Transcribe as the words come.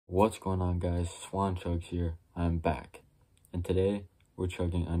What's going on, guys? Swan Chugs here. I'm back. And today, we're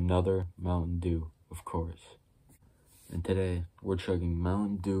chugging another Mountain Dew, of course. And today, we're chugging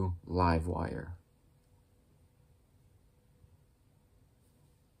Mountain Dew Livewire.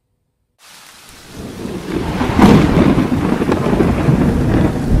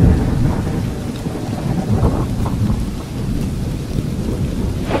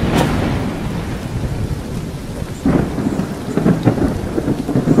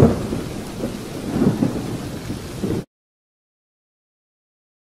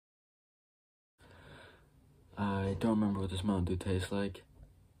 I don't remember what this Mountain Dew tastes like.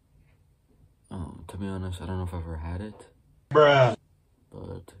 To be honest, I don't know if I've ever had it. Bruh.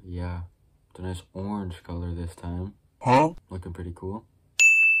 But yeah, it's a nice orange color this time. Huh? Looking pretty cool.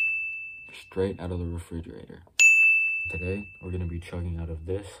 Straight out of the refrigerator. Today, we're going to be chugging out of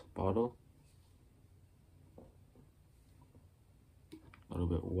this bottle. A little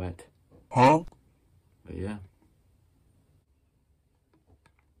bit wet. Huh? But yeah.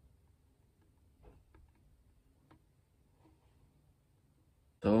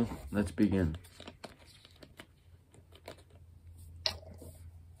 So, let's begin.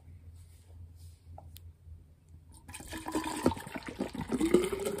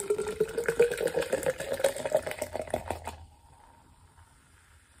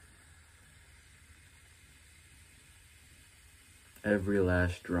 Every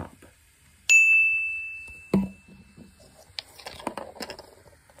last drop.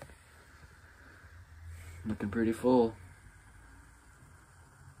 Looking pretty full.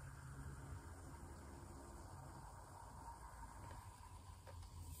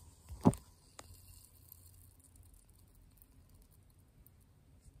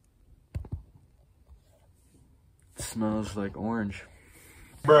 Smells like orange.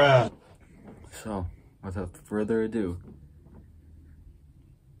 Bruh. So, without further ado,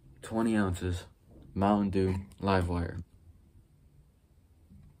 20 ounces Mountain Dew Livewire.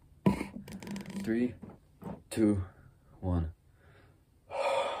 3, 2, 1.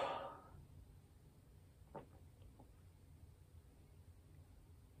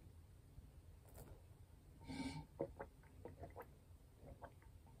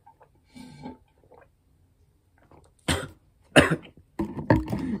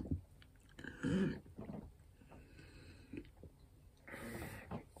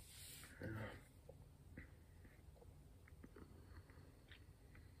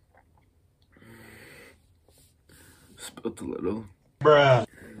 Spilled a little. Bruh.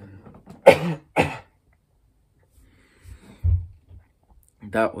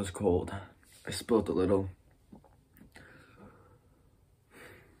 That was cold. I spilled a little.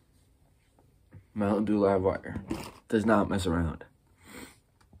 Mountain Dew Livewire does not mess around.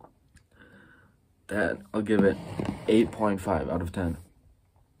 That, I'll give it 8.5 out of 10.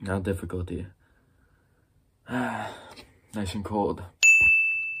 Now difficulty. Nice and cold.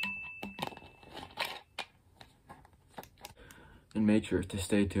 And make sure to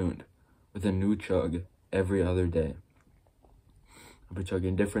stay tuned with a new chug every other day. I'll be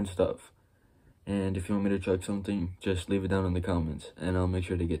chugging different stuff. And if you want me to chug something, just leave it down in the comments and I'll make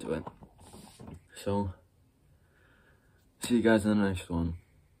sure to get to it. So, see you guys in the next one.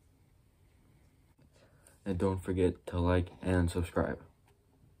 And don't forget to like and subscribe.